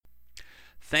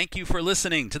Thank you for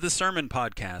listening to the sermon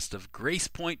podcast of Grace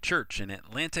Point Church in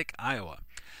Atlantic, Iowa.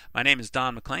 My name is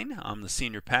Don McLean. I'm the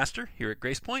senior pastor here at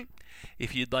Grace Point.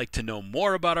 If you'd like to know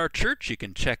more about our church, you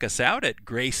can check us out at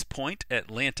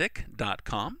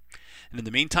gracepointatlantic.com. And in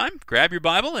the meantime, grab your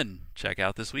Bible and check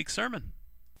out this week's sermon.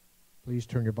 Please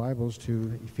turn your Bibles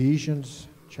to Ephesians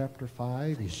chapter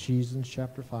 5, Ephesians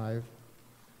chapter 5.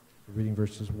 We're reading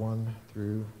verses 1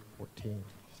 through 14.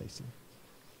 Stacey.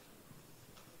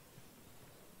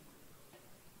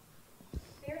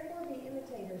 Therefore be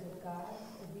imitators of God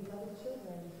as beloved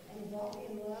children, and walk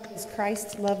in love as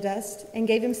Christ loved us and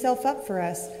gave himself up for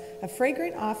us, a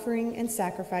fragrant offering and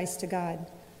sacrifice to God.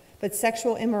 But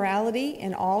sexual immorality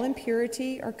and all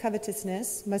impurity or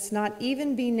covetousness must not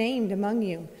even be named among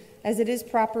you, as it is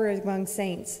proper among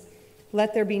saints.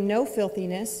 Let there be no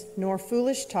filthiness, nor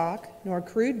foolish talk, nor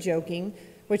crude joking,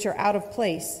 which are out of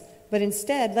place, but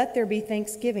instead let there be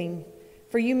thanksgiving.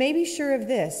 For you may be sure of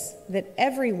this, that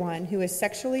everyone who is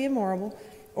sexually immoral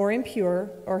or impure,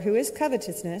 or who is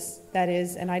covetousness, that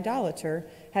is, an idolater,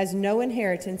 has no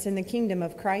inheritance in the kingdom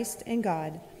of Christ and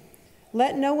God.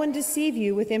 Let no one deceive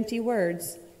you with empty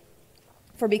words,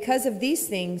 for because of these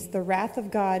things the wrath of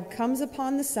God comes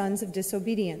upon the sons of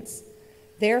disobedience.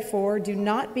 Therefore do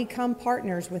not become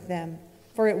partners with them,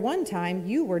 for at one time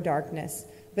you were darkness,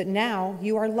 but now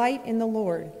you are light in the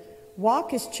Lord.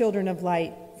 Walk as children of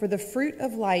light, for the fruit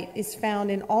of light is found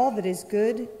in all that is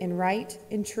good and right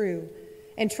and true,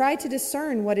 and try to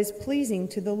discern what is pleasing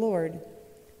to the Lord.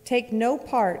 Take no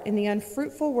part in the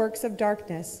unfruitful works of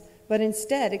darkness, but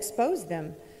instead expose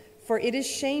them. For it is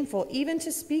shameful even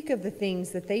to speak of the things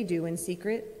that they do in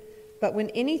secret. But when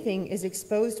anything is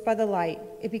exposed by the light,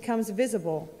 it becomes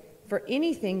visible. For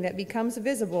anything that becomes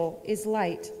visible is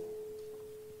light.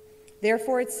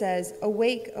 Therefore it says,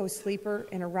 "Awake, O sleeper,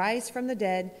 and arise from the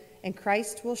dead, and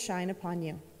Christ will shine upon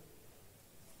you."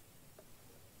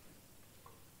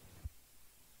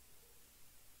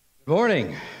 Good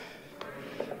morning.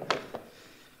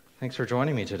 Thanks for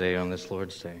joining me today on this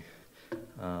Lord's Day.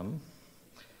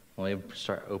 We'll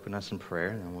open us in prayer,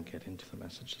 and then we'll get into the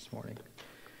message this morning.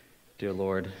 Dear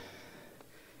Lord,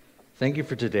 thank you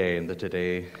for today, and that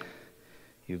today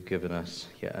you've given us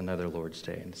yet another Lord's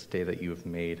Day, and it's a day that you have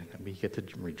made, and we get to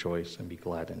rejoice and be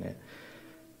glad in it.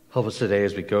 Help us today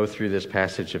as we go through this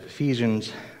passage of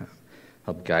Ephesians.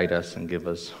 Help guide us and give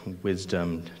us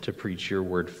wisdom to preach your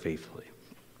word faithfully.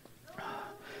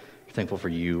 We're thankful for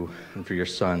you and for your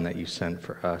Son that you sent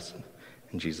for us.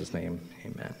 In Jesus' name,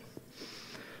 amen.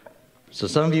 So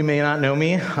some of you may not know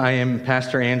me. I am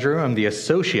Pastor Andrew. I'm the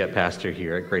associate pastor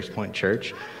here at Grace Point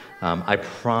Church. I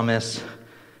promise,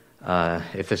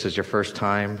 if this is your first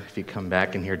time, if you come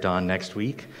back and hear Don next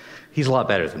week, he's a lot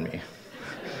better than me.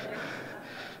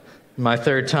 My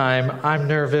third time, I'm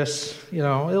nervous.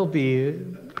 It'll be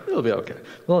okay.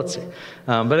 Well, let's see.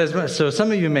 So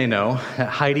some of you may know,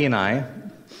 Heidi and I,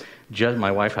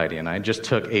 my wife Heidi and I, just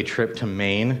took a trip to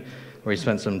Maine, where we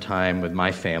spent some time with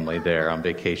my family there on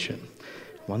vacation.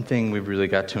 One thing we really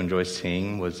got to enjoy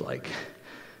seeing was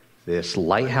this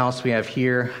lighthouse we have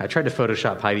here. I tried to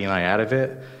Photoshop Heidi and I out of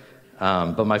it,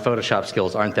 but my Photoshop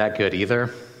skills aren't that good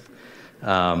either.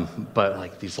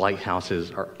 But these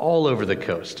lighthouses are all over the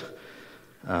coast.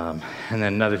 And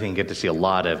then another thing you get to see a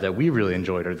lot of that we really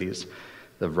enjoyed are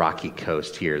the rocky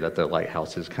coast here that the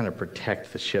lighthouses kind of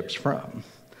protect the ships from.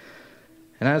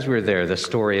 And as we were there, the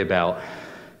story about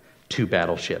 2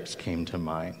 battleships came to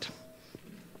mind.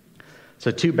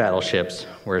 So 2 battleships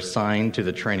were assigned to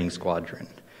the training squadron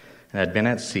and had been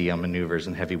at sea on maneuvers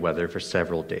in heavy weather for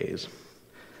several days.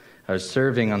 I was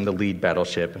serving on the lead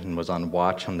battleship and was on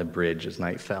watch on the bridge as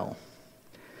night fell.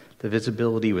 The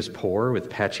visibility was poor with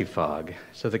patchy fog,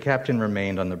 so the captain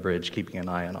remained on the bridge keeping an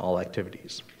eye on all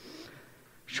activities.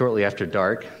 Shortly after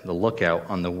dark, the lookout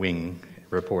on the wing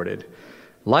reported,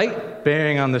 "Light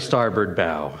bearing on the starboard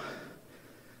bow."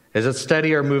 "Is it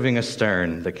steady or moving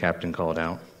astern?" the captain called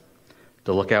out.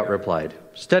 The lookout replied,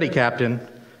 "Steady, Captain,"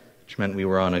 which meant we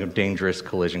were on a dangerous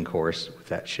collision course with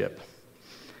that ship.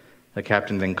 The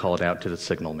captain then called out to the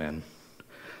signalman,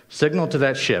 "Signal to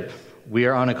that ship, we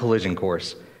are on a collision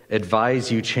course.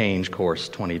 Advise you change course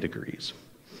 20 degrees.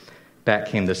 Back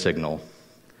came the signal,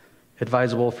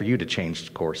 "Advisable for you to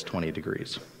change course 20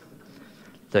 degrees.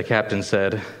 The captain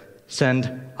said, "Send,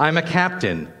 I'm a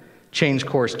captain, change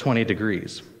course 20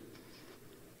 degrees.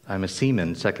 "I'm a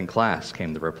seaman, second class,"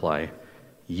 came the reply.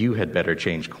 "You had better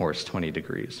change course 20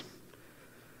 degrees.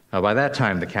 By that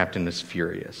time, the captain was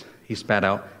furious. He spat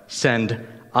out, "Send,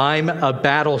 I'm a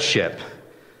battleship.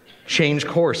 Change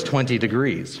course 20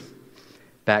 degrees.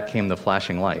 Back came the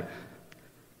flashing light.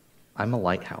 "I'm a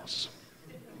lighthouse."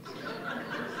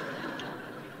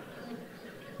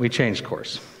 we changed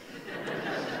course.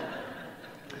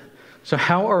 So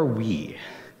how are we?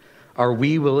 Are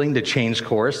we willing to change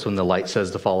course when the light says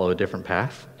to follow a different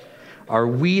path? Are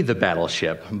we the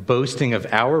battleship boasting of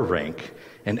our rank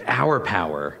and our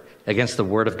power against the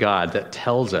word of God that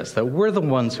tells us that we're the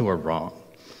ones who are wrong?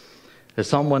 As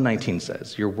Psalm 119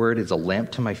 says, your word is a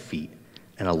lamp to my feet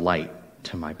and a light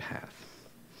to my path.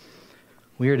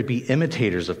 We are to be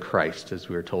imitators of Christ, as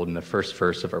we are told in the first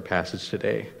verse of our passage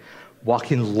today.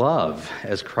 Walk in love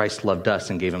as Christ loved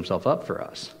us and gave himself up for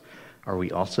us. Are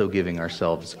we also giving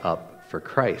ourselves up for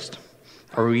Christ?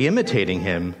 Are we imitating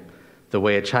him the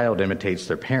way a child imitates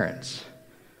their parents?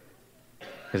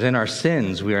 Because in our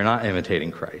sins, we are not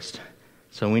imitating Christ.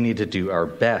 So we need to do our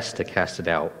best to cast it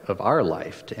out of our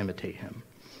life to imitate him.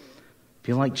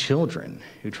 Be like children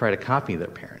who try to copy their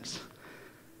parents.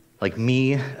 Like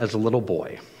me as a little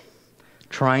boy,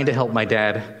 trying to help my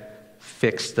dad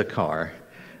fix the car.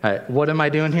 What am I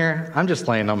doing here? I'm just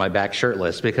laying on my back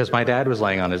shirtless because my dad was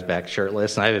laying on his back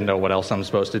shirtless and I didn't know what else I'm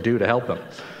supposed to do to help him.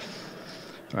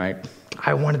 Right?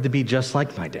 I wanted to be just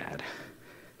like my dad.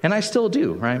 And I still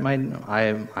do, right?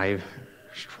 I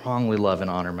strongly love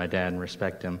and honor my dad and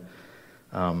respect him.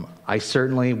 I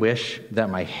certainly wish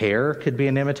that my hair could be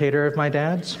an imitator of my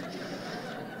dad's.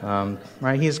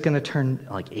 Right? He's going to turn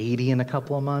like 80 in a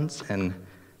couple of months, and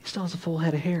he still has a full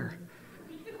head of hair.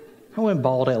 I went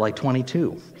bald at like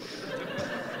 22.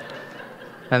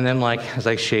 And then as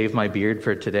I shave my beard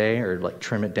for today, or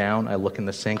trim it down, I look in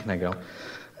the sink and I go,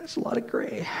 that's a lot of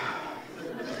gray.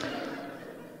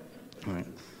 All right.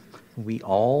 We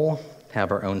all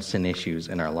have our own sin issues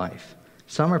in our life.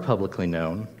 Some are publicly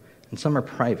known, and some are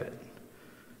private.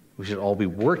 We should all be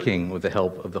working with the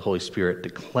help of the Holy Spirit to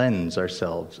cleanse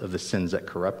ourselves of the sins that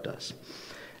corrupt us.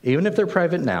 Even if they're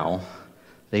private now,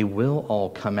 they will all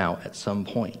come out at some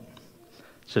point.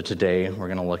 So today, we're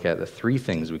going to look at the 3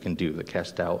 things we can do to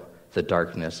cast out the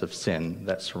darkness of sin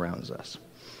that surrounds us.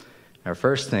 Our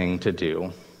first thing to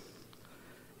do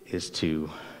is to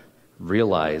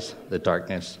realize the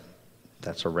darkness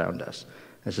that's around us.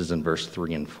 This is in verse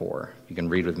 3 and 4. You can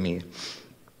read with me.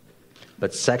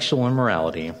 But sexual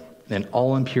immorality and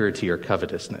all impurity or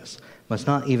covetousness must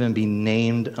not even be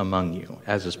named among you,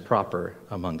 as is proper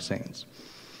among saints.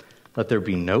 Let there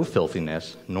be no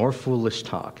filthiness, nor foolish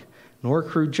talk, nor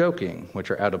crude joking, which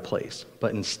are out of place,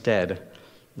 but instead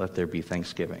let there be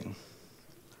thanksgiving.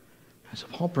 So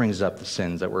Paul brings up the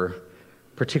sins that were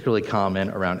particularly common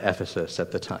around Ephesus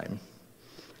at the time.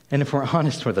 And if we're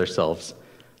honest with ourselves,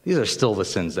 these are still the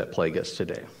sins that plague us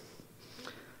today.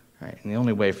 Right? And the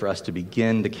only way for us to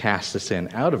begin to cast the sin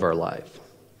out of our life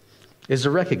is to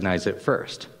recognize it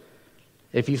first.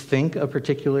 If you think a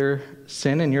particular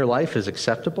sin in your life is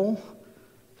acceptable,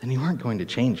 then you aren't going to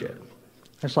change it.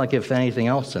 It's like if anything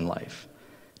else in life.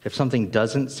 If something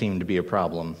doesn't seem to be a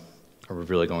problem, are we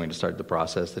really going to start the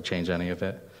process to change any of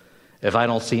it? If I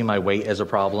don't see my weight as a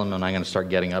problem, am I going to start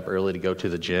getting up early to go to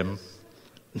the gym?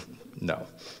 No.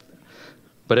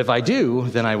 But if I do,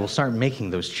 then I will start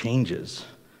making those changes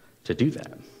to do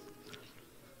that.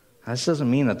 This doesn't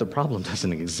mean that the problem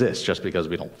doesn't exist just because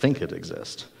we don't think it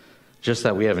exists, just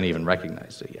that we haven't even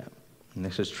recognized it yet. And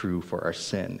this is true for our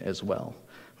sin as well.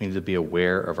 We need to be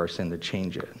aware of our sin to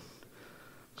change it.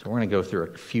 So we're going to go through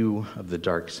a few of the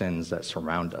dark sins that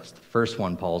surround us. The first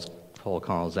one Paul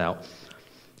calls out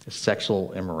is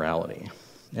sexual immorality.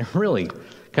 It really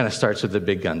kind of starts with the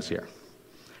big guns here.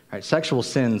 All right, sexual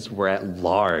sins were at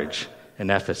large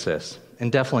in Ephesus,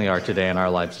 and definitely are today in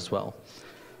our lives as well.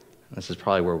 And this is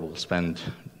probably where we'll spend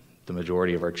the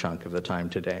majority of our chunk of the time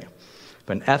today.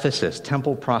 But in Ephesus,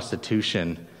 temple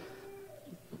prostitution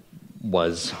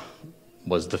was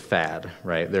the fad,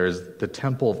 right? There's the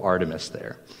Temple of Artemis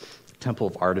there. The Temple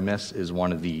of Artemis is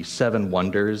one of the 7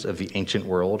 wonders of the ancient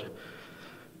world.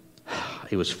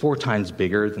 It was 4 times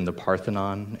bigger than the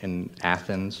Parthenon in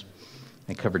Athens.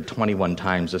 It covered 21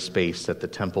 times the space that the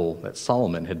temple that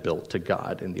Solomon had built to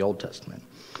God in the Old Testament.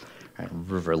 Right?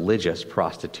 Religious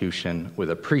prostitution with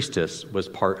a priestess was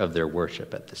part of their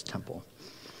worship at this temple.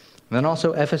 And then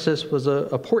also Ephesus was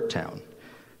a port town.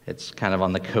 It's kind of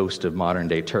on the coast of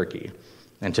modern-day Turkey.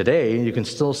 And today, you can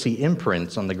still see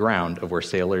imprints on the ground of where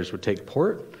sailors would take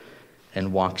port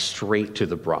and walk straight to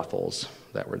the brothels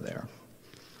that were there.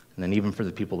 And then even for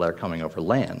the people that are coming over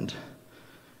land,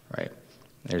 right,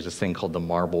 there's this thing called the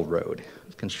Marble Road. It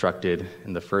was constructed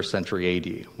in the 1st century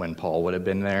AD when Paul would have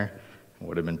been there and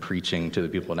would have been preaching to the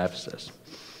people in Ephesus.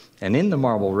 And in the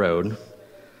Marble Road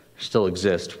still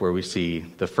exists where we see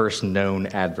the first known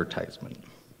advertisement.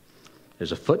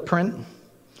 There's a footprint,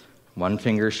 one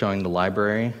finger showing the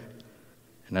library,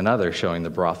 and another showing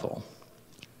the brothel.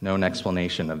 Known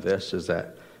explanation of this is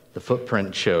that The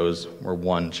footprint shows where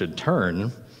one should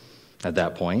turn at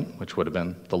that point, which would have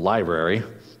been the library,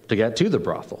 to get to the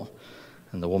brothel.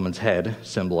 And the woman's head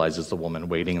symbolizes the woman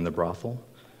waiting in the brothel,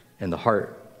 and the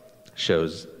heart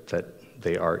shows that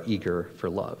they are eager for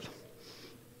love.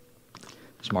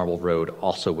 This marble road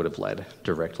also would have led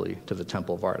directly to the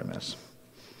Temple of Artemis.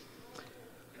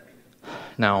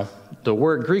 Now, the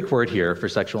Greek word here for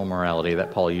sexual immorality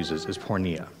that Paul uses is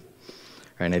porneia,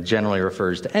 and it generally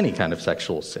refers to any kind of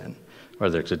sexual sin,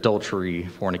 whether it's adultery,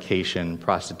 fornication,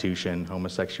 prostitution,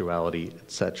 homosexuality,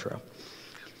 etc.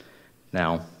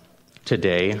 Now,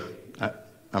 today,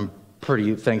 I'm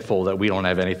pretty thankful that we don't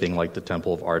have anything like the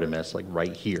Temple of Artemis, like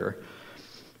right here.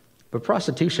 But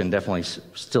prostitution definitely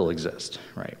still exists,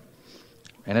 right?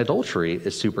 And adultery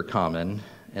is super common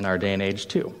in our day and age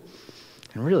too.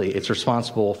 And really, it's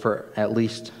responsible for at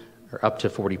least or up to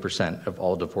 40% of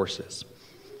all divorces.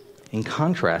 In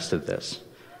contrast to this,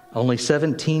 only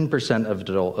 17%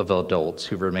 of adults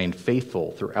who remain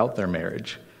faithful throughout their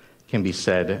marriage can be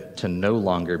said to no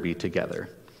longer be together,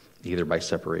 either by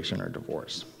separation or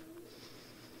divorce.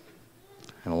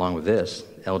 And along with this,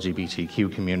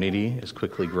 LGBTQ community is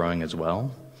quickly growing as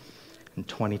well. In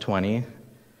 2020,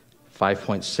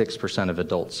 5.6% of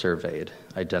adults surveyed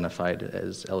identified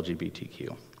as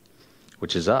LGBTQ,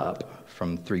 which is up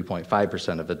from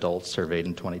 3.5% of adults surveyed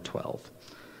in 2012.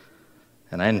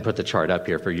 And I didn't put the chart up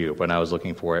here for you, when I was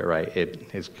looking for it, right?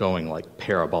 It is going like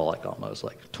parabolic almost,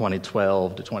 like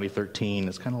 2012 to 2013.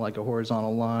 It's kind of like a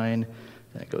horizontal line.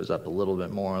 And it goes up a little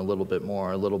bit more, a little bit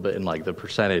more, a little bit, and like the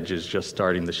percentage is just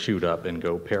starting to shoot up and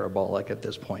go parabolic at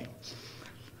this point.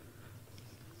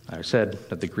 I said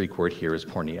that the Greek word here is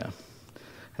porneia.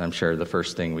 And I'm sure the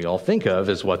first thing we all think of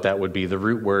is what that would be the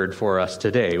root word for us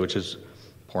today, which is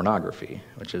pornography,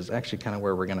 which is actually kind of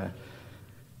where we're going to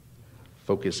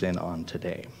focus in on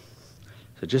today.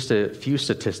 So just a few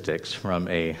statistics from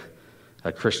a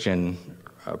Christian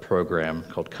program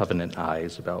called Covenant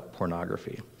Eyes about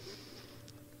pornography.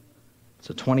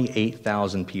 So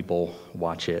 28,000 people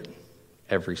watch it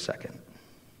every second.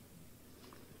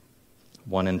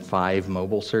 1 in 5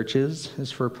 mobile searches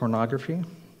is for pornography.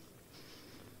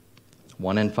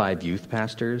 1 in 5 youth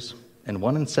pastors and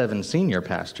 1 in 7 senior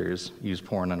pastors use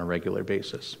porn on a regular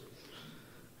basis.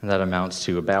 And that amounts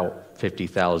to about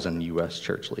 50,000 U.S.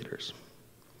 church leaders.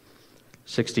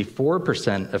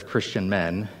 64% of Christian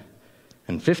men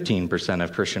and 15%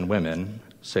 of Christian women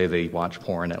say they watch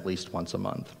porn at least once a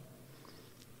month.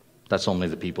 That's only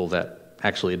the people that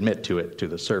actually admit to it to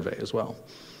the survey as well.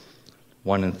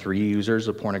 1 in 3 users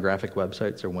of pornographic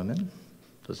websites are women.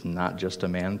 So it's not just a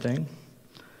man thing.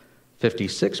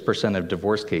 56% of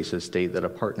divorce cases state that a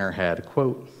partner had,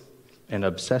 quote, an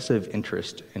obsessive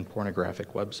interest in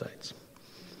pornographic websites.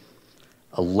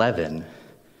 11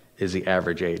 is the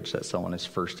average age that someone is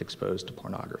first exposed to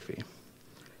pornography.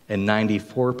 And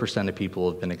 94% of people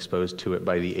have been exposed to it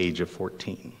by the age of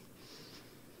 14.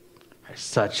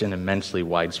 Such an immensely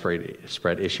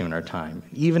widespread issue in our time.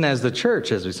 Even as the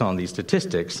church, as we saw in these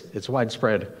statistics, it's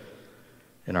widespread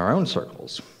in our own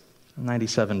circles. A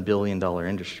 $97 billion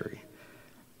industry.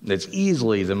 It's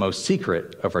easily the most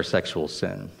secret of our sexual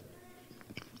sin.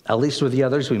 At least with the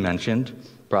others we mentioned,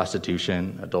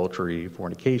 prostitution, adultery,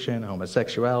 fornication,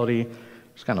 homosexuality,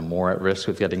 it's kind of more at risk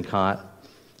with getting caught.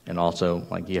 And also,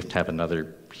 like, you have to have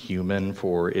another human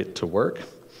for it to work.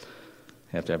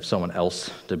 You have to have someone else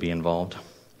to be involved.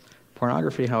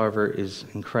 Pornography, however, is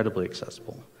incredibly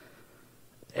accessible.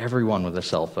 Everyone with a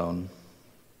cell phone,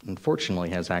 unfortunately,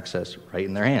 has access right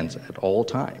in their hands at all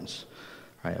times.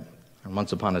 Right? And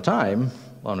once upon a time,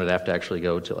 one would have to actually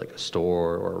go to like a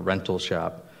store or a rental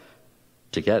shop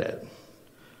to get it.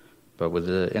 But with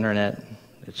the internet,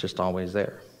 it's just always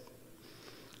there.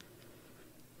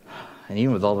 And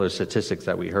even with all those statistics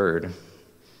that we heard,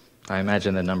 I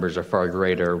imagine the numbers are far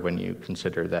greater when you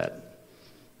consider that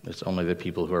it's only the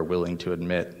people who are willing to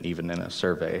admit, even in a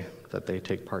survey, that they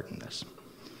take part in this.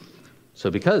 So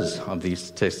because of these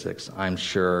statistics, I'm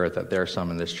sure that there are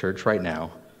some in this church right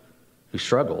now who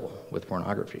struggle with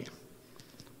pornography.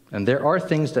 And there are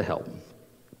things to help.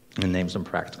 And name some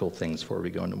practical things before we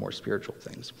go into more spiritual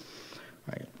things.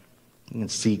 Right? You can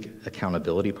seek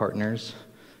accountability partners.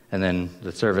 And then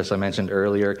the service I mentioned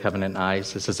earlier, Covenant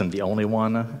Eyes, this isn't the only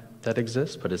one that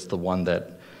exists, but it's the one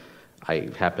that I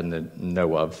happen to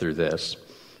know of through this.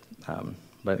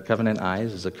 But Covenant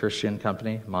Eyes is a Christian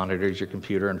company, monitors your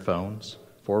computer and phones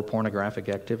for pornographic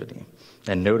activity,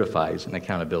 and notifies an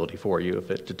accountability for you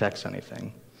if it detects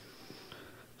anything.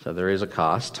 So there is a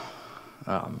cost.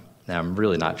 Now, I'm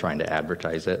really not trying to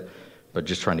advertise it, but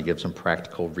just trying to give some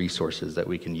practical resources that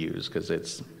we can use, because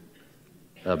it's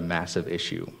a massive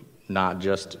issue not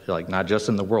just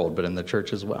in the world, but in the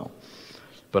church as well.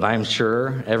 But I'm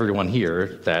sure everyone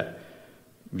here that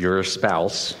your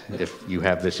spouse, if you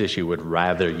have this issue, would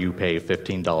rather you pay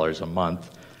 $15 a month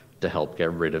to help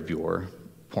get rid of your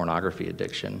pornography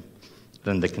addiction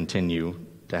than to continue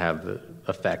to have the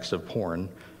effects of porn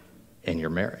in your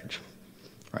marriage,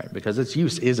 right? Because its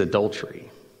use is adultery.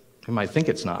 You might think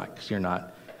it's not because you're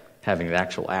not having the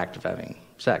actual act of having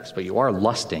sex, but you are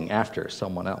lusting after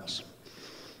someone else,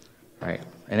 right?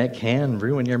 And it can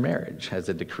ruin your marriage as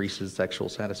it decreases sexual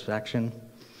satisfaction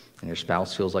and your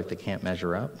spouse feels like they can't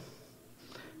measure up,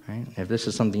 right? If this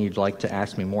is something you'd like to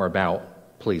ask me more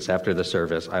about, please, after the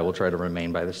service, I will try to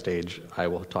remain by the stage. I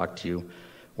will talk to you,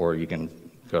 or you can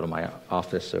go to my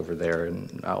office over there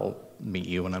and I'll meet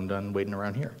you when I'm done waiting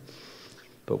around here.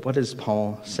 But what does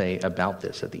Paul say about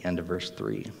this at the end of verse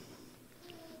 3?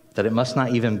 That it must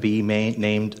not even be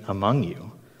named among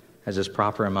you, as is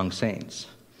proper among saints.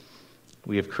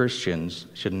 We as Christians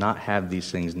should not have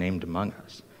these things named among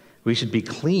us. We should be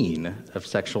clean of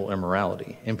sexual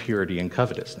immorality, impurity, and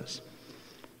covetousness.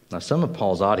 Now, some of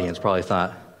Paul's audience probably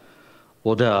thought,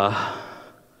 well, duh,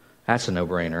 that's a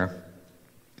no-brainer.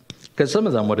 Because some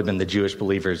of them would have been the Jewish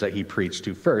believers that he preached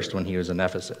to first when he was in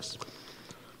Ephesus.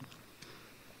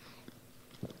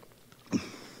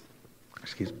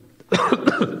 Excuse me.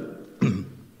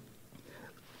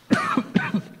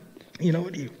 You know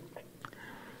what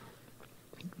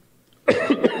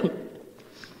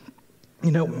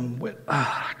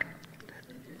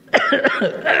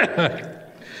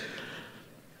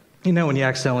when you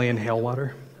accidentally inhale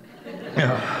water?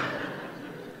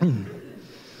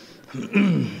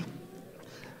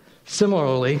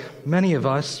 Similarly, many of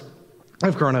us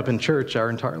have grown up in church our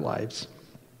entire lives.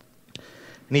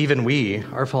 And even we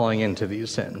are falling into these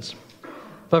sins.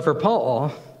 But for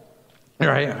Paul,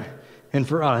 right, and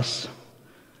for us,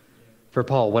 for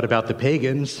Paul, what about the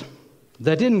pagans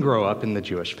that didn't grow up in the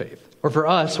Jewish faith? Or for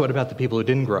us, what about the people who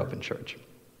didn't grow up in church?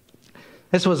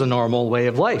 This was a normal way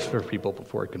of life for people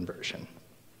before conversion.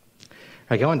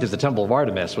 Like going to the Temple of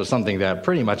Artemis was something that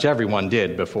pretty much everyone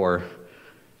did before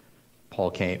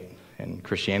Paul came and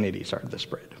Christianity started to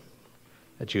spread.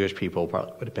 The Jewish people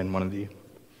probably would have been one of the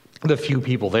few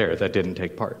people there that didn't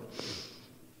take part.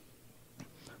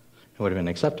 It would have been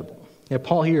acceptable. Yet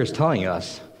Paul here is telling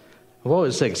us what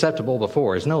was acceptable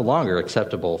before is no longer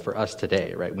acceptable for us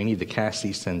today, right? We need to cast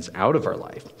these sins out of our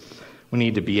life. We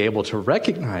need to be able to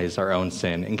recognize our own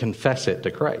sin and confess it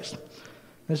to Christ.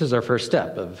 This is our first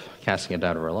step of casting it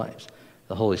out of our lives.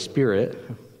 The Holy Spirit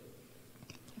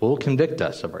will convict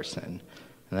us of our sin,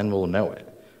 and then we'll know it.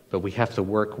 But we have to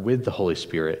work with the Holy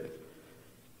Spirit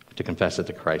to confess it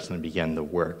to Christ and begin the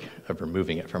work of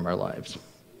removing it from our lives.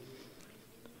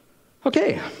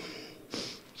 Okay.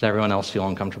 Does everyone else feel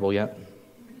uncomfortable yet?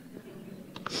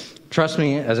 Trust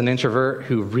me, as an introvert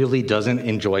who really doesn't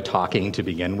enjoy talking to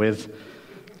begin with,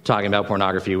 talking about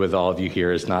pornography with all of you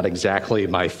here is not exactly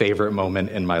my favorite moment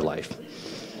in my life.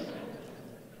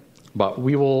 But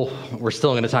we're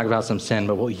still going to talk about some sin,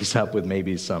 but we'll ease up with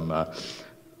maybe some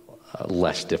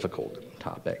less difficult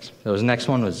topics. So the next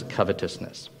one was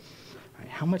covetousness.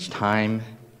 How much time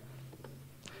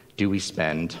do we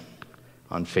spend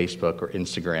on Facebook or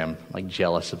Instagram, like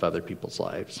jealous of other people's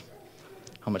lives?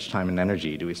 How much time and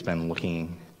energy do we spend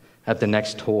looking at the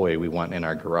next toy we want in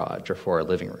our garage or for our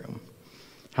living room?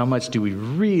 How much do we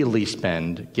really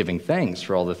spend giving thanks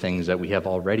for all the things that we have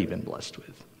already been blessed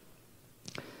with?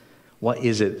 What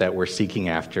is it that we're seeking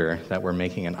after that we're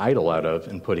making an idol out of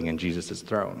and putting in Jesus'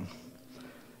 throne?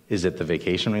 Is it the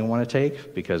vacation we want to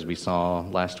take? Because we saw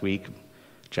last week,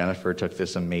 Jennifer took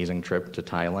this amazing trip to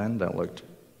Thailand that looked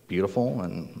beautiful,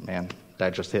 and man,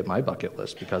 that just hit my bucket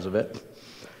list because of it.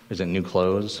 Is it new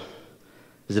clothes?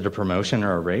 Is it a promotion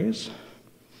or a raise?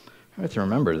 I have to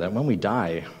remember that when we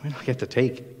die, we don't get to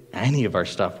take any of our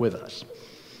stuff with us.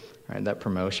 Right? That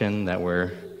promotion that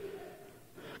we're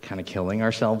kind of killing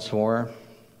ourselves for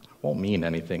won't mean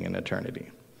anything in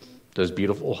eternity. Those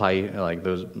beautiful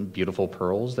those beautiful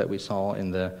pearls that we saw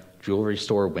in the jewelry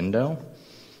store window,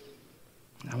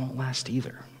 that won't last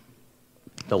either.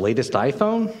 The latest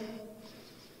iPhone,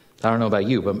 I don't know about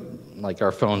you, but like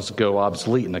our phones go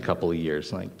obsolete in a couple of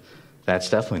years. Like that's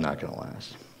definitely not going to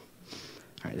last.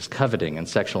 All right, this coveting and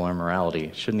sexual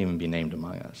immorality shouldn't even be named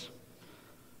among us.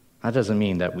 That doesn't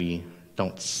mean that we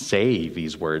don't say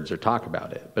these words or talk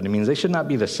about it, but it means they should not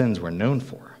be the sins we're known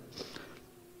for.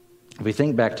 If we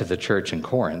think back to the church in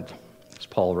Corinth, as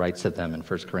Paul writes to them in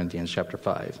 1 Corinthians chapter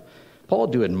 5, Paul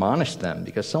do admonish them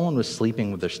because someone was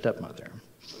sleeping with their stepmother.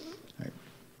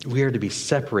 We are to be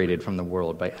separated from the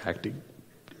world by acting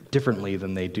differently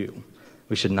than they do.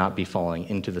 We should not be falling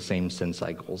into the same sin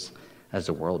cycles as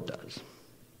the world does.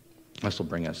 This will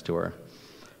bring us to our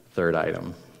third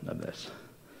item of this,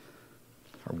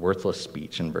 our worthless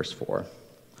speech in verse 4.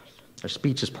 Our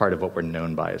speech is part of what we're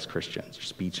known by as Christians. Our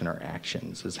speech and our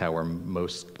actions is how we're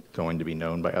most going to be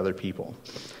known by other people.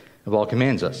 And Paul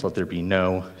commands us, let there be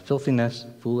no filthiness,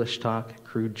 foolish talk,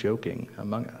 crude joking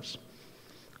among us.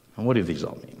 And what do these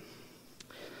all mean?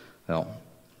 Well,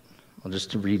 I'll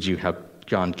just read you how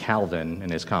John Calvin, in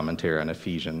his commentary on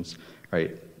Ephesians,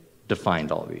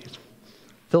 defined all of these.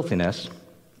 Filthiness,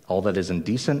 all that is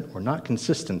indecent or not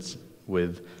consistent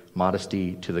with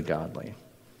modesty to the godly.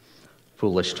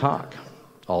 Foolish talk,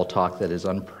 all talk that is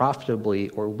unprofitably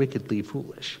or wickedly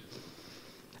foolish.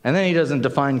 And then he doesn't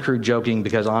define crude joking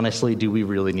because honestly, do we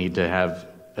really need to have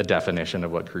a definition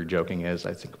of what crude joking is?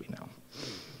 I think we know.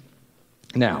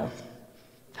 Now,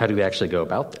 how do we actually go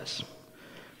about this?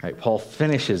 Paul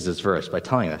finishes this verse by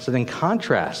telling us that in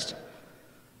contrast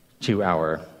to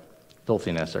our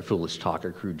filthiness, our foolish talk,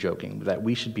 or crude joking, that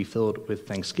we should be filled with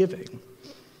thanksgiving.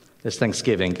 This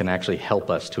thanksgiving can actually help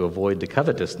us to avoid the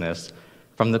covetousness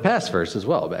from the past verse as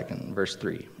well, back in verse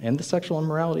 3, and the sexual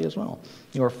immorality as well.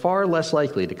 You are far less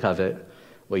likely to covet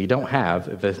what you don't have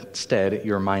if instead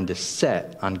your mind is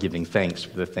set on giving thanks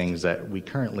for the things that we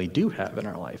currently do have in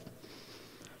our life.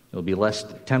 You'll be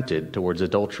less tempted towards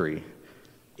adultery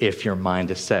if your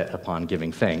mind is set upon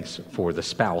giving thanks for the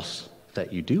spouse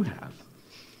that you do have.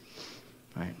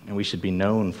 Right? And we should be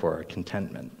known for our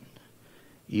contentment,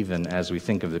 even as we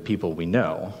think of the people we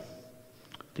know.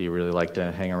 Do you really like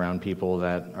to hang around people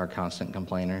that are constant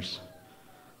complainers?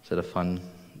 Is it a fun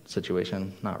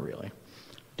situation? Not really.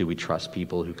 Do we trust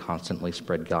people who constantly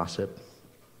spread gossip?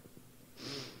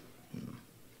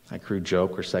 A crude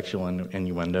joke or sexual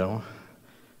innuendo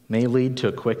may lead to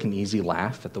a quick and easy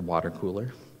laugh at the water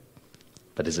cooler,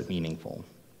 but is it meaningful?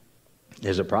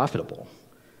 Is it profitable?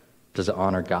 Does it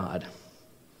honor God?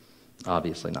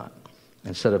 Obviously not.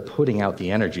 Instead of putting out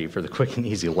the energy for the quick and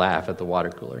easy laugh at the water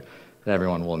cooler that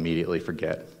everyone will immediately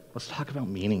forget, let's talk about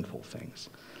meaningful things.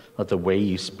 Let the way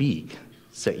you speak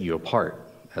set you apart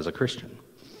as a Christian.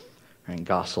 And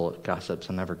gossip's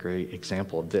another great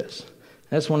example of this.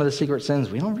 That's one of the secret sins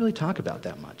we don't really talk about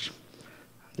that much.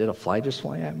 Did a fly just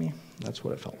fly at me? That's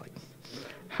what it felt like.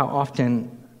 How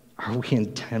often are we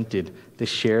tempted to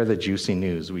share the juicy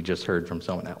news we just heard from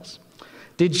someone else?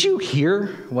 Did you hear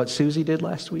what Susie did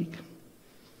last week?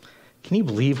 Can you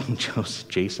believe when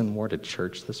Jason wore to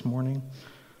church this morning?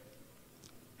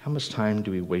 How much time do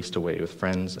we waste away with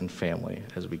friends and family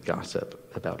as we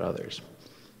gossip about others?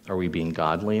 Are we being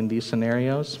godly in these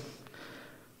scenarios?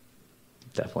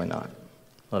 Definitely not.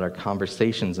 Let our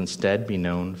conversations instead be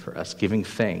known for us giving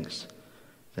thanks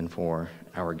than for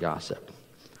our gossip.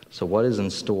 So what is in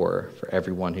store for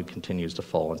everyone who continues to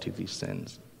fall into these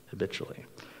sins habitually?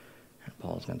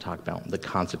 Paul is going to talk about the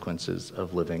consequences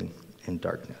of living in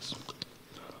darkness.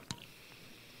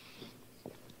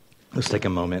 Let's take a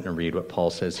moment and read what Paul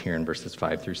says here in verses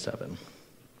 5 through 7.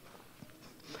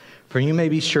 For you may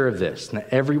be sure of this, that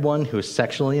everyone who is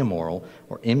sexually immoral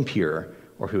or impure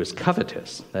or who is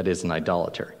covetous, that is, an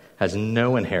idolater, has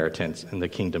no inheritance in the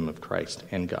kingdom of Christ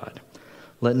and God.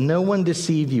 Let no one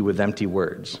deceive you with empty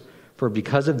words, for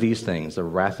because of these things the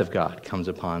wrath of God comes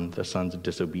upon the sons of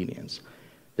disobedience.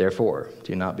 Therefore,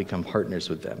 do not become partners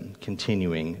with them,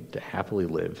 continuing to happily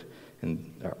live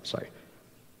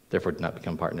Therefore, do not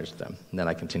become partners with them. And then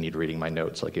I continued reading my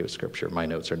notes like it was scripture. My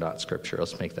notes are not scripture.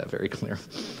 Let's make that very clear.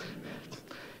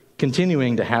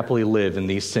 Continuing to happily live in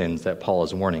these sins that Paul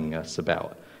is warning us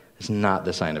about is not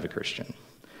the sign of a Christian.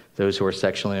 Those who are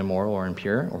sexually immoral or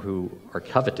impure or who are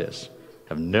covetous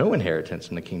have no inheritance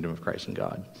in the kingdom of Christ and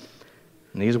God.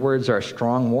 And these words are a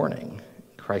strong warning.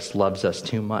 Christ loves us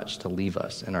too much to leave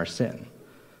us in our sin.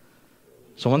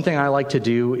 So one thing I like to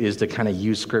do is to kind of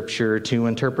use Scripture to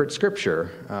interpret Scripture,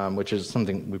 which is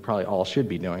something we probably all should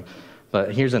be doing.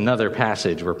 But here's another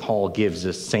passage where Paul gives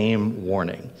this same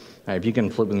warning. Now, if you can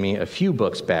flip with me a few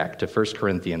books back to 1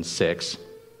 Corinthians 6,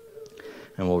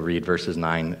 and we'll read verses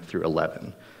 9 through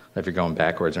 11. If you're going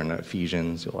backwards in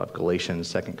Ephesians, you'll have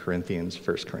Galatians, 2 Corinthians,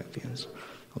 1 Corinthians.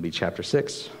 It'll be chapter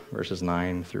 6, verses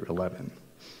 9 through 11.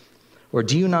 Or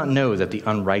do you not know that the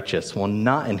unrighteous will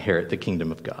not inherit the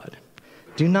kingdom of God?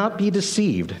 Do not be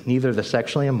deceived, neither the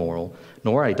sexually immoral,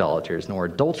 nor idolaters, nor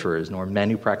adulterers, nor men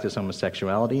who practice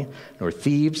homosexuality, nor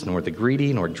thieves, nor the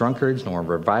greedy, nor drunkards, nor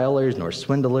revilers, nor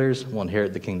swindlers will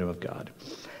inherit the kingdom of God.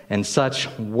 And such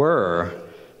were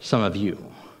some of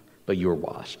you, but you were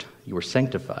washed, you were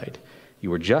sanctified, you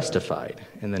were justified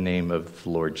in the name of the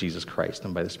Lord Jesus Christ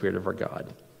and by the Spirit of our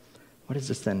God. What does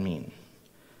this then mean?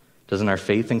 Doesn't our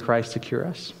faith in Christ secure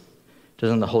us?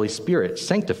 Doesn't the Holy Spirit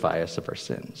sanctify us of our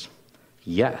sins?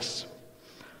 Yes.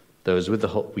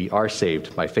 We are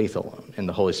saved by faith alone, and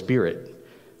the Holy Spirit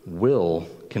will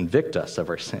convict us of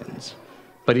our sins.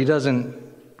 But he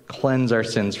doesn't cleanse our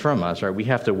sins from us, right? We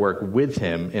have to work with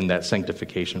him in that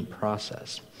sanctification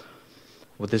process.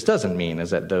 What this doesn't mean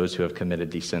is that those who have committed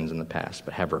these sins in the past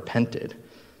but have repented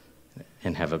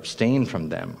and have abstained from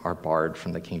them are barred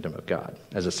from the kingdom of God.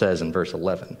 As it says in verse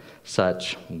 11,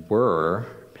 such were,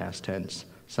 past tense,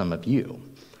 some of you,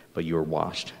 but you were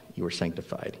washed, you were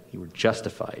sanctified, you were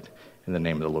justified in the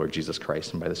name of the Lord Jesus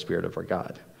Christ and by the Spirit of our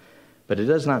God. But it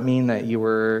does not mean that you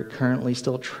were currently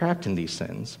still trapped in these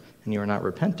sins and you are not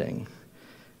repenting.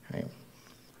 Right?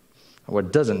 What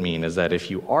it doesn't mean is that if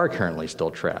you are currently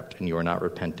still trapped and you are not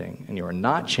repenting and you are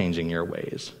not changing your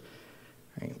ways,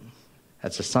 right,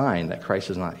 that's a sign that Christ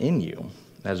is not in you.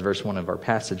 As verse 1 of our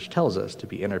passage tells us, to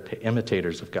be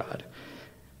imitators of God.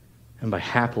 And by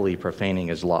happily profaning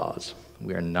his laws,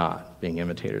 we are not being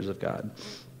imitators of God.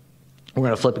 We're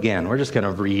going to flip again. We're just going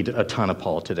to read a ton of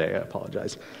Paul today. I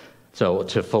apologize. So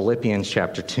to Philippians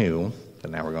chapter 2,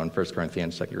 and now we're going 1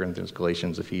 Corinthians, 2 Corinthians,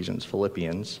 Galatians, Ephesians,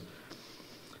 Philippians.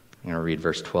 I'm going to read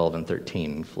verse 12 and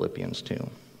 13 in Philippians 2.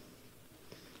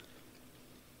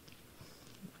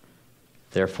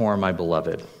 Therefore, my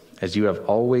beloved, as you have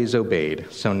always obeyed,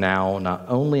 so now, not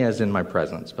only as in my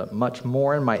presence, but much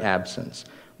more in my absence,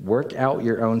 work out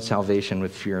your own salvation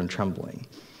with fear and trembling.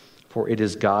 For it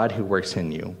is God who works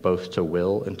in you, both to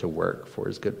will and to work for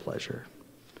his good pleasure.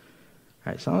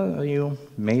 All right, some of you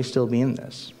may still be in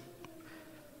this.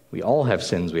 We all have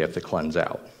sins we have to cleanse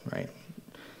out, right?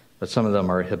 But some of them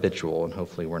are habitual, and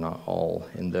hopefully we're not all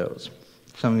in those.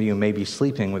 Some of you may be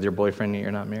sleeping with your boyfriend and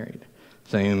you're not married.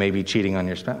 Some of you may be cheating on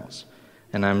your spouse.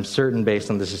 And I'm certain,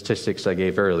 based on the statistics I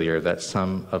gave earlier, that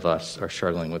some of us are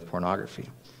struggling with pornography.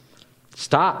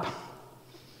 Stop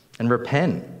and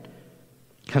repent.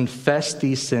 Confess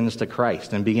these sins to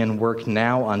Christ and begin work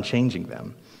now on changing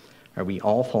them. We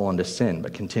all fall into sin,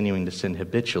 but continuing to sin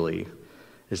habitually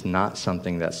is not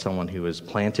something that someone who is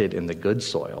planted in the good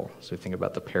soil, so think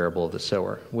about the parable of the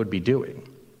sower, would be doing.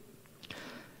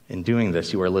 In doing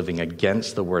this, you are living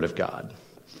against the word of God.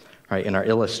 Right, in our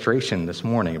illustration this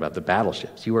morning about the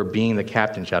battleships, you are being the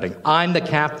captain shouting, I'm the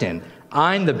captain,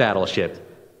 I'm the battleship,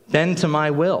 bend to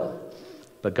my will.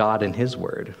 But God and his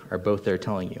word are both there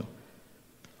telling you,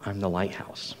 I'm the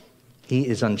lighthouse. He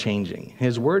is unchanging.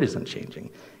 His word is unchanging.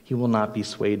 He will not be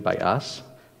swayed by us,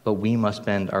 but we must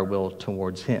bend our will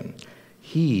towards him.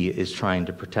 He is trying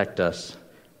to protect us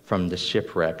from the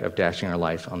shipwreck of dashing our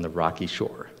life on the rocky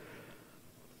shore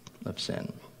of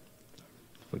sin.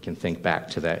 We can think back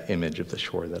to that image of the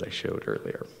shore that I showed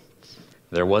earlier.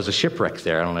 There was a shipwreck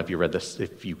there. I don't know if you read this,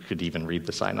 if you could even read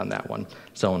the sign on that one.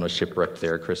 Someone was shipwrecked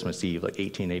there Christmas Eve, like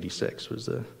 1886 was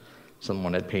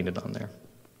someone had painted on there.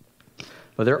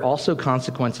 But there are also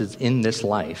consequences in this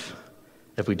life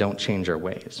if we don't change our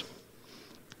ways.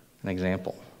 An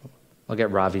example, look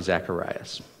at Ravi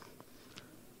Zacharias.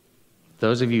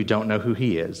 Those of you who don't know who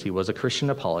he was a Christian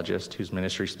apologist whose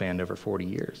ministry spanned over 40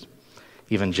 years.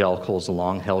 Evangelicals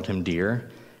long held him dear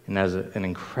and as an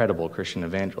incredible Christian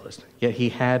evangelist. Yet he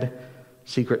had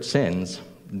secret sins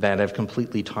that have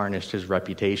completely tarnished his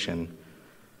reputation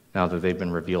now that they've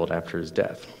been revealed after his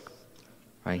death.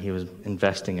 Right? He was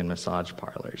investing in massage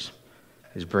parlors.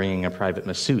 He was bringing a private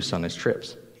masseuse on his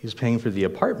trips. He was paying for the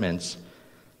apartments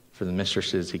for the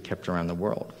mistresses he kept around the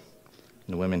world.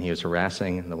 And the women he was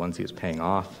harassing, and the ones he was paying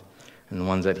off, and the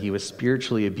ones that he was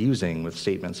spiritually abusing with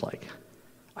statements like,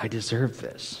 I deserve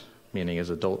this, meaning his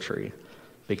adultery,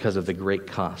 because of the great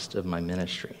cost of my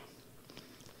ministry.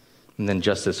 And then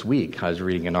just this week, I was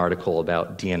reading an article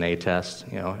about DNA tests.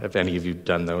 You know, if any of you have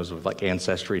done those with like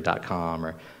Ancestry.com,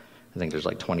 or I think there's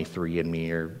like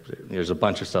 23andMe, or there's a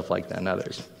bunch of stuff like that and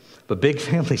others. But big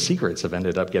family secrets have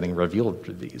ended up getting revealed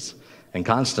through these. And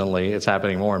constantly, it's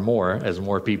happening more and more as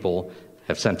more people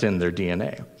have sent in their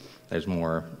DNA. There's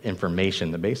more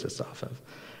information to base this off of.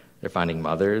 They're finding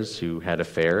mothers who had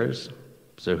affairs,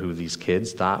 so who these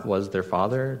kids thought was their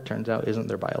father, turns out isn't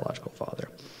their biological father.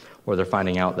 Or they're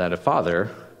finding out that a father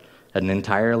had an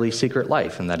entirely secret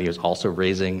life and that he was also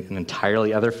raising an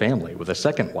entirely other family with a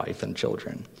second wife and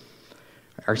children.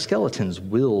 Our skeletons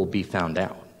will be found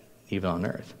out, even on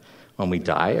earth. When we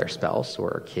die, our spouse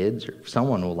or our kids or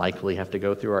someone will likely have to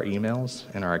go through our emails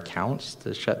and our accounts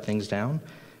to shut things down.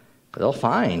 They'll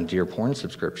find your porn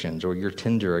subscriptions or your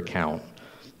Tinder account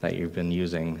that you've been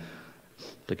using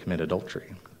to commit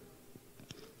adultery.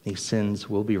 These sins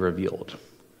will be revealed.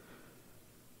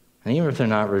 And even if they're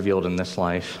not revealed in this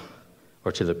life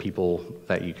or to the people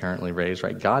that you currently raise,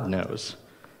 right, God knows.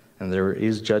 And there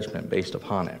is judgment based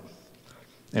upon it.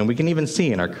 And we can even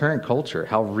see in our current culture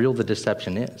how real the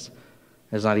deception is.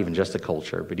 It's not even just a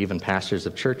culture, but even pastors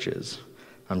of churches.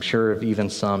 I'm sure of even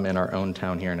some in our own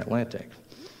town here in Atlantic,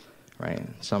 right?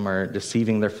 Some are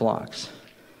deceiving their flocks.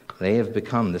 They have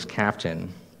become this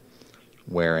captain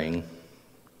wearing...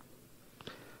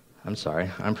 I'm sorry,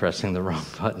 I'm pressing the wrong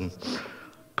button.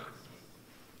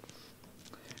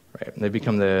 Right, they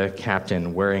become the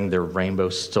captain wearing their rainbow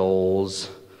stoles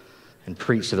and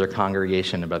preach to their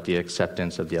congregation about the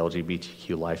acceptance of the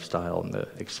LGBTQ lifestyle and the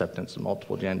acceptance of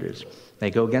multiple genders.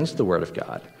 They go against the Word of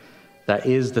God. That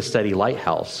is the steady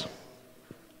lighthouse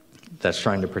that's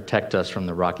trying to protect us from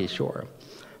the rocky shore.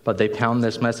 But they pound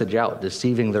this message out,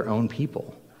 deceiving their own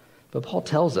people. But Paul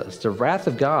tells us the wrath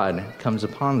of God comes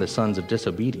upon the sons of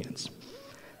disobedience.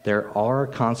 There are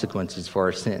consequences for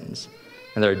our sins,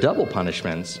 and there are double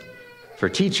punishments for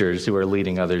teachers who are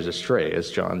leading others astray,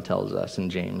 as John tells us in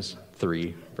James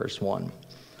 3, verse 1.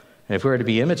 And if we are to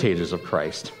be imitators of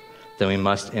Christ, then we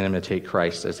must imitate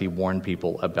Christ as he warned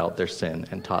people about their sin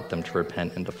and taught them to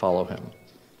repent and to follow him.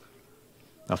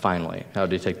 Now finally, how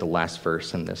do you take the last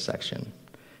verse in this section?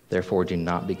 Therefore, do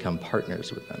not become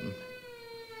partners with them.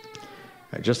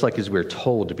 Right, just like as we're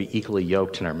told to be equally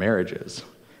yoked in our marriages,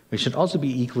 we should also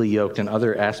be equally yoked in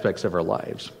other aspects of our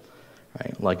lives,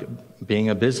 right? Like being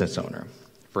a business owner.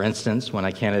 For instance, when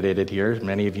I candidated here,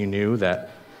 many of you knew that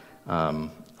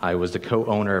I was the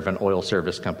co-owner of an oil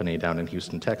service company down in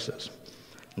Houston, Texas.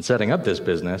 In setting up this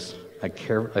business, I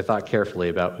thought carefully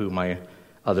about who my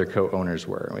other co-owners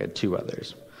were. We had two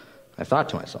others. I thought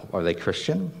to myself, are they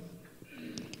Christian?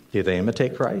 Do they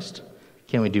imitate Christ?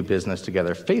 Can we do business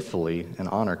together faithfully and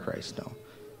honor Christ? No.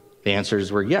 The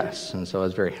answers were yes, and so I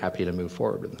was very happy to move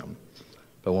forward with them.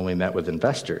 But when we met with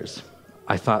investors,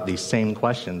 I thought these same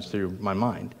questions through my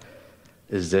mind.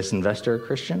 Is this investor a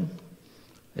Christian?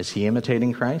 Is he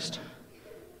imitating Christ?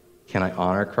 Can I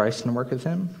honor Christ and work with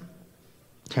him?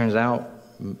 Turns out,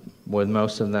 with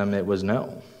most of them, it was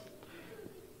no.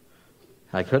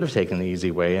 I could have taken the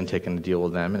easy way and taken a deal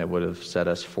with them, and it would have set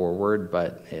us forward,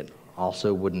 but it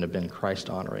also wouldn't have been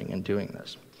Christ-honoring in doing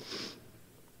this.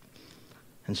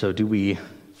 And so do we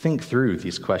think through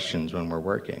these questions when we're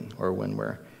working or when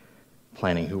we're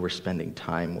planning who we're spending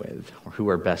time with or who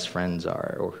our best friends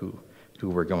are or who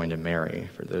we're going to marry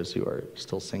for those who are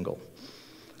still single?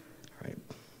 Right?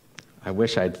 I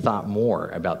wish I'd thought more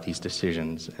about these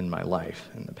decisions in my life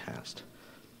in the past.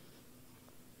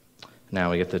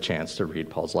 Now we get the chance to read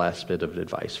Paul's last bit of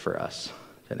advice for us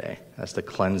today. That's to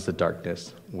cleanse the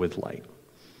darkness with light.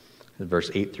 Verse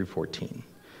 8 through 14.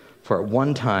 For at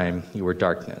one time you were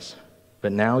darkness,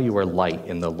 but now you are light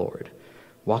in the Lord.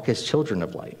 Walk as children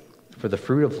of light, for the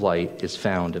fruit of light is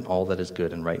found in all that is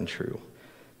good and right and true.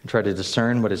 And try to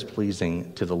discern what is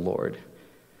pleasing to the Lord.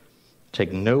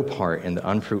 Take no part in the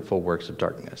unfruitful works of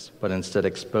darkness, but instead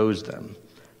expose them.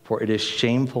 For it is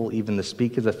shameful even to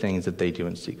speak of the things that they do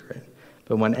in secret.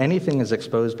 But when anything is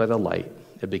exposed by the light,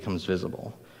 it becomes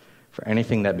visible. For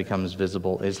anything that becomes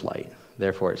visible is light.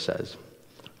 Therefore it says,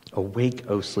 awake,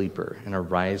 O sleeper, and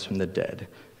arise from the dead,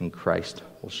 and Christ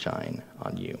will shine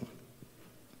on you.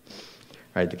 All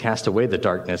right, to cast away the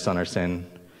darkness on our sin,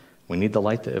 we need the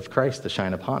light of Christ to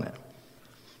shine upon it.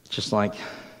 Just like,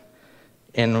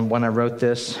 and when I wrote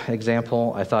this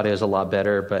example, I thought it was a lot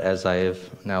better, but as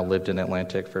I've now lived in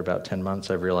Atlantic for about 10 months,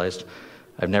 I've realized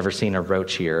I've never seen a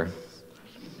roach here.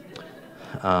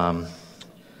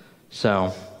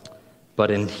 But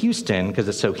in Houston, because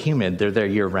it's so humid, they're there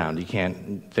year round.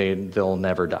 They'll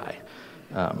never die.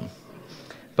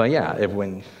 But yeah,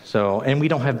 and we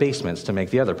don't have basements to make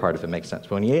the other part of it make sense.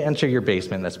 But when you enter your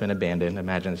basement that's been abandoned,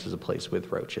 imagine this is a place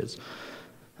with roaches,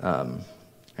 and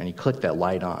you click that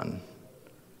light on,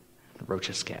 the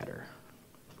roaches scatter,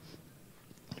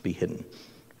 be hidden,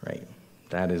 right?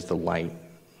 That is the light.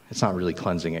 It's not really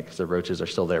cleansing it because the roaches are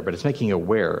still there, but it's making you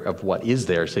aware of what is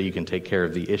there so you can take care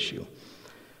of the issue.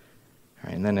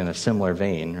 Right, and then in a similar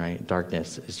vein, right,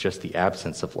 darkness is just the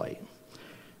absence of light.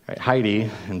 Right,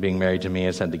 Heidi, in being married to me,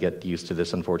 has had to get used to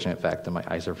this unfortunate fact that my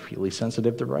eyes are really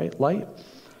sensitive to light.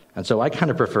 And so I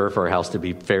kind of prefer for our house to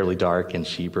be fairly dark, and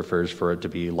she prefers for it to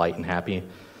be light and happy.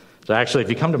 So actually, if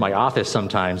you come to my office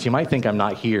sometimes, you might think I'm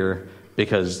not here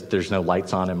because there's no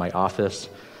lights on in my office.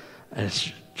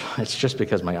 It's just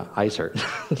because my eyes hurt.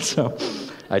 So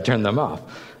I turned them off.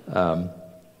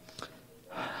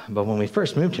 But when we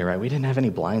first moved here, right, we didn't have any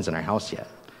blinds in our house yet.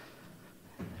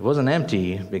 It wasn't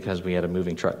empty because we had a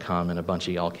moving truck come and a bunch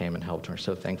of y'all came and helped. We're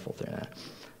so thankful for that.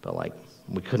 But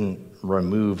we couldn't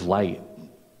remove light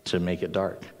to make it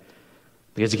dark.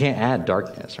 Because you can't add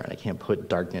darkness, right? I can't put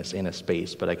darkness in a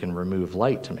space, but I can remove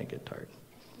light to make it dark.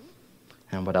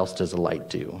 And what else does a light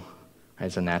do? Right?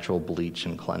 It's a natural bleach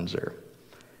and cleanser.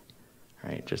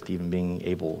 Right? Just even being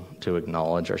able to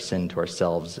acknowledge our sin to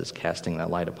ourselves is casting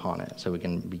that light upon it so we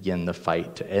can begin the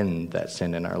fight to end that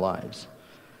sin in our lives.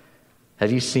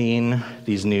 Have you seen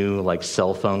these new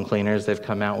cell phone cleaners they've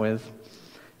come out with?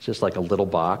 It's just like a little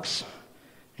box,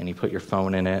 and you put your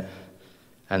phone in it,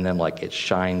 and then it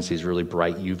shines these really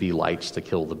bright UV lights to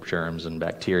kill the germs and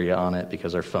bacteria on it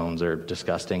because our phones are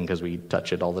disgusting because we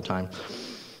touch it all the time.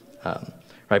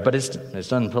 Right, but it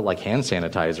doesn't put hand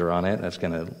sanitizer on it. That's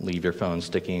going to leave your phone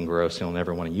sticky and gross, and you'll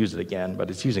never want to use it again. But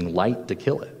it's using light to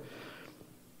kill it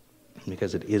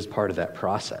because it is part of that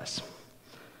process.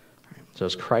 So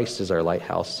as Christ is our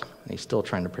lighthouse, and he's still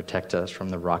trying to protect us from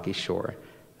the rocky shore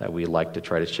that we like to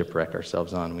try to shipwreck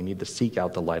ourselves on, we need to seek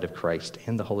out the light of Christ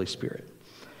and the Holy Spirit.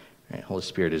 Right? Holy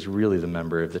Spirit is really the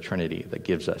member of the Trinity that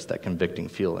gives us that convicting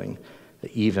feeling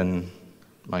that even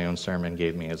my own sermon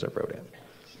gave me as I wrote it.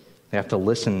 We have to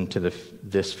listen to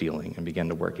this feeling and begin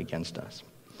to work against us.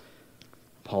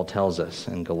 Paul tells us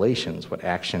in Galatians what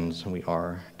actions we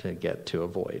are to get to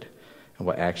avoid and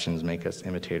what actions make us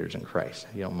imitators in Christ.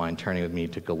 If you don't mind turning with me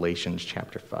to Galatians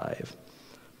chapter 5.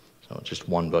 So just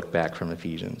one book back from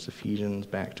Ephesians. Ephesians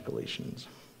back to Galatians.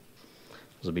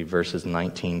 Those will be verses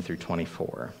 19 through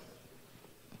 24.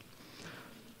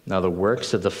 Now the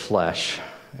works of the flesh,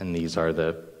 and these are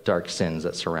the dark sins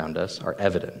that surround us, are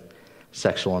evident.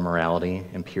 Sexual immorality,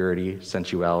 impurity,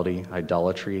 sensuality,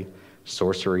 idolatry,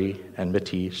 sorcery,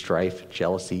 enmity, strife,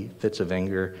 jealousy, fits of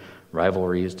anger,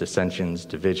 rivalries, dissensions,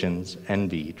 divisions,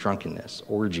 envy, drunkenness,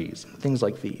 orgies, and things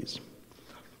like these.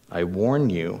 I warn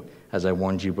you, as I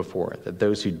warned you before, that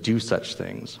those who do such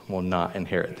things will not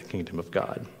inherit the kingdom of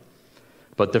God.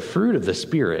 But the fruit of the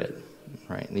Spirit,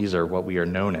 right, these are what we are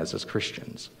known as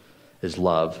Christians, is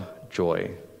love,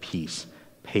 joy, peace,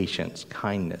 patience,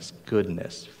 kindness,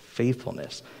 goodness,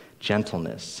 faithfulness,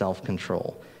 gentleness,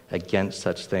 self-control. Against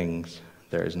such things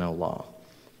there is no law.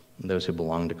 And those who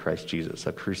belong to Christ Jesus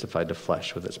have crucified the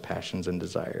flesh with its passions and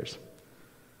desires.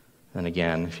 And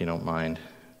again, if you don't mind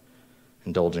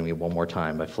indulging me one more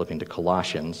time by flipping to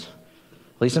Colossians.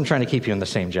 At least I'm trying to keep you in the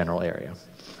same general area.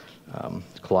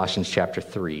 Colossians chapter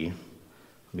 3,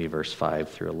 will be verse 5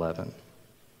 through 11.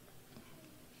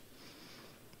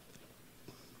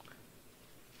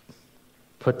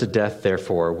 Put to death,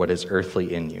 therefore, what is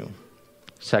earthly in you: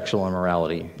 sexual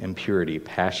immorality, impurity,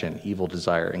 passion, evil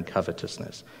desire, and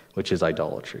covetousness, which is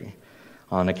idolatry.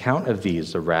 On account of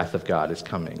these, the wrath of God is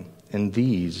coming. In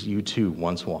these you too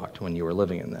once walked when you were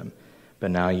living in them, but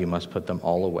now you must put them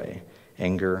all away: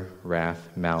 anger,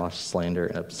 wrath, malice, slander,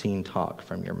 and obscene talk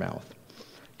from your mouth.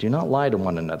 Do not lie to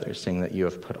one another, saying that you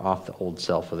have put off the old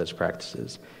self with its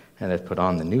practices, and have put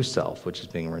on the new self, which is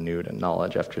being renewed in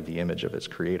knowledge after the image of its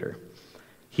creator.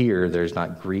 Here there is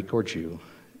not Greek or Jew,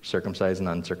 circumcised and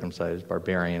uncircumcised,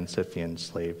 barbarian, Scythian,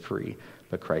 slave, free,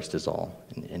 but Christ is all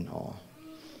and in all.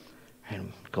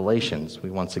 And Galatians, we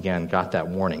once again got that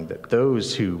warning that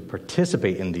those who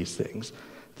participate in these things,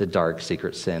 the dark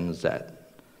secret sins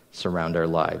that surround our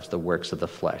lives, the works of the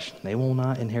flesh, they will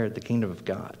not inherit the kingdom of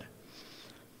God.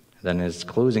 Then his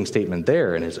closing statement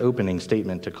there and his opening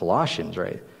statement to Colossians,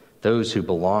 right? Those who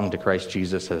belong to Christ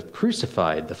Jesus have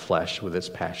crucified the flesh with its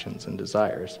passions and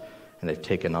desires, and they've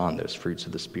taken on those fruits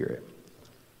of the Spirit.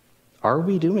 Are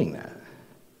we doing that?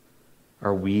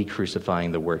 Are we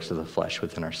crucifying the works of the flesh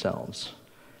within ourselves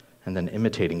and then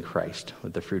imitating Christ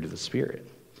with the fruit of the Spirit?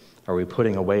 Are we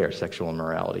putting away our sexual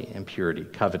immorality, impurity,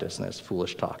 covetousness,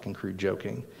 foolish talk, and crude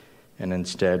joking, and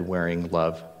instead wearing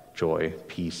love, joy,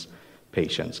 peace,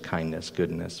 patience, kindness,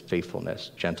 goodness,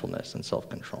 faithfulness, gentleness, and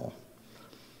self-control?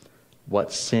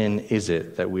 What sin is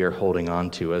it that we are holding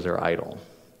on to as our idol?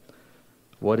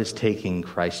 What is taking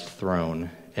Christ's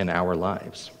throne in our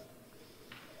lives?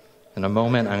 In a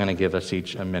moment, I'm going to give us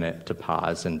each a minute to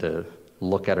pause and to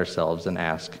look at ourselves and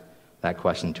ask that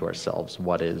question to ourselves.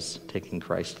 What is taking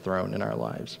Christ's throne in our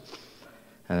lives?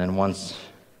 And then once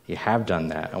you have done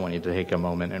that, I want you to take a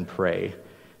moment and pray,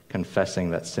 confessing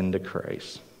that sin to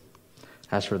Christ.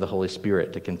 Ask for the Holy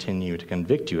Spirit to continue to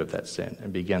convict you of that sin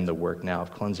and begin the work now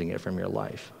of cleansing it from your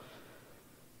life.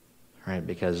 Right?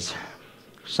 Because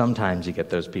sometimes you get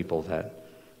those people that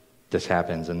this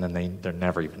happens and then they're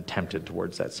never even tempted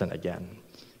towards that sin again.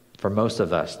 For most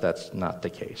of us, that's not the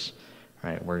case.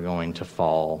 Right? We're going to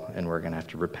fall and we're going to have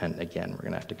to repent again. We're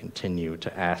going to have to continue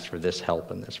to ask for this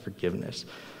help and this forgiveness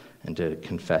and to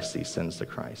confess these sins to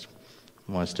Christ.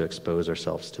 We want us to expose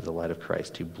ourselves to the light of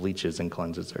Christ who bleaches and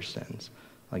cleanses our sins.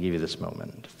 I'll give you this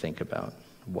moment to think about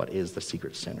what is the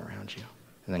secret sin around you,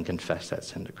 and then confess that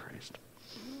sin to Christ.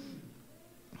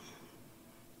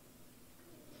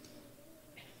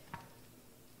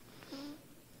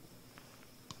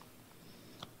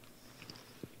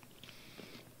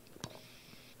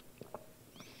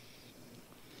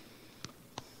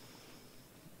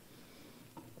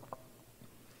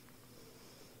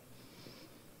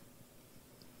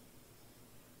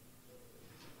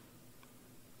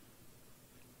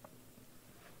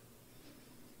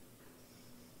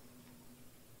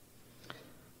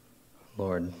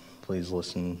 Lord, please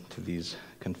listen to these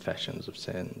confessions of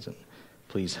sins, and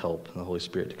please help the Holy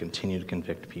Spirit to continue to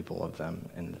convict people of them,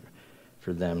 and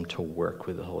for them to work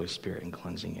with the Holy Spirit in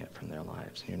cleansing it from their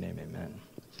lives. In your name, amen.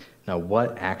 Now,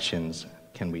 what actions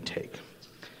can we take?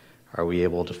 Are we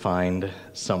able to find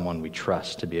someone we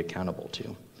trust to be accountable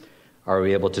to? Are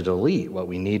we able to delete what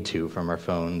we need to from our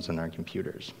phones and our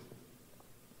computers?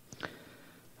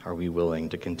 Are we willing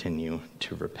to continue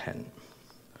to repent?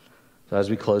 So as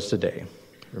we close today,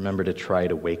 remember to try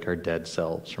to wake our dead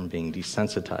selves from being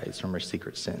desensitized from our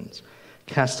secret sins.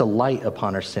 Cast a light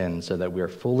upon our sin so that we are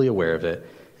fully aware of it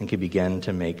and can begin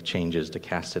to make changes to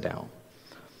cast it out.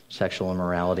 Sexual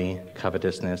immorality,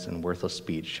 covetousness, and worthless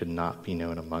speech should not be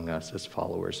known among us as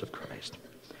followers of Christ.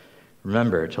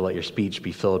 Remember to let your speech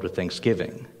be filled with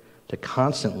thanksgiving, to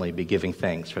constantly be giving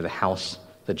thanks for the house,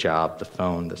 the job, the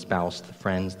phone, the spouse, the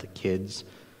friends, the kids,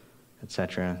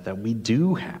 etc., that we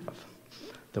do have.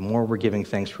 The more we're giving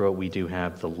thanks for what we do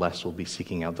have, the less we'll be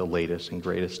seeking out the latest and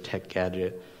greatest tech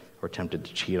gadget, or tempted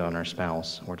to cheat on our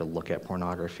spouse, or to look at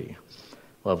pornography.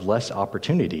 We'll have less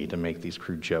opportunity to make these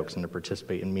crude jokes and to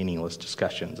participate in meaningless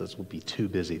discussions, as we'll be too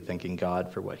busy thanking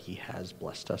God for what he has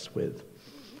blessed us with.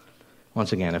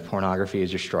 Once again, if pornography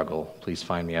is your struggle, please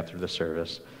find me after the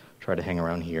service. Try to hang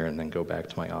around here and then go back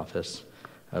to my office.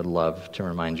 I'd love to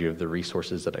remind you of the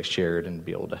resources that I shared and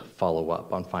be able to follow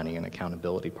up on finding an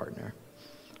accountability partner.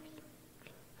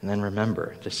 And then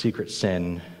remember the secret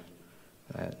sin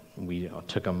that we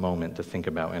took a moment to think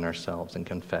about in ourselves and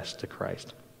confess to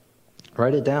Christ.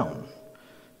 Write it down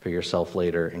for yourself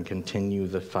later and continue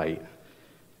the fight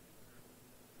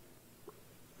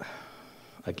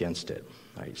against it.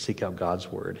 Right? Seek out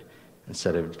God's word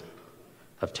instead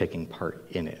of taking part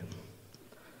in it.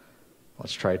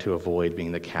 Let's try to avoid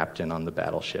being the captain on the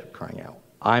battleship crying out,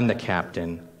 "I'm the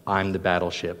captain, I'm the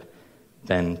battleship,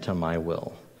 bend to my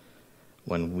will,"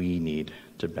 when we need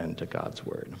to bend to God's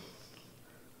word.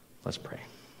 Let's pray.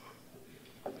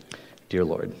 Dear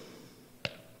Lord,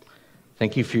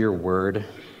 thank you for your word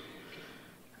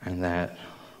and that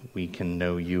we can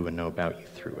know you and know about you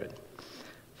through it.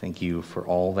 Thank you for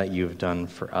all that you have done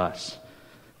for us.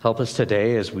 Help us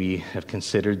today as we have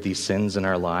considered these sins in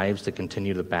our lives to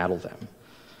continue to battle them.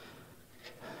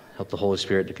 Help the Holy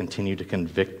Spirit to continue to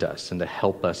convict us and to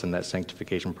help us in that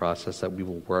sanctification process, that we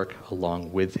will work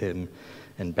along with him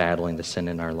in battling the sin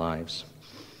in our lives.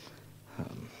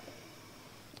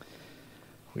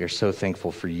 We are so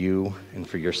thankful for you and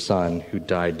for your Son who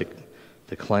died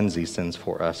to cleanse these sins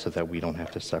for us so that we don't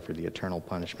have to suffer the eternal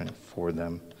punishment for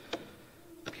them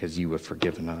because you have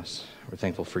forgiven us. We're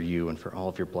thankful for you and for all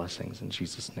of your blessings. In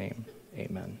Jesus' name,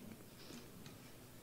 amen.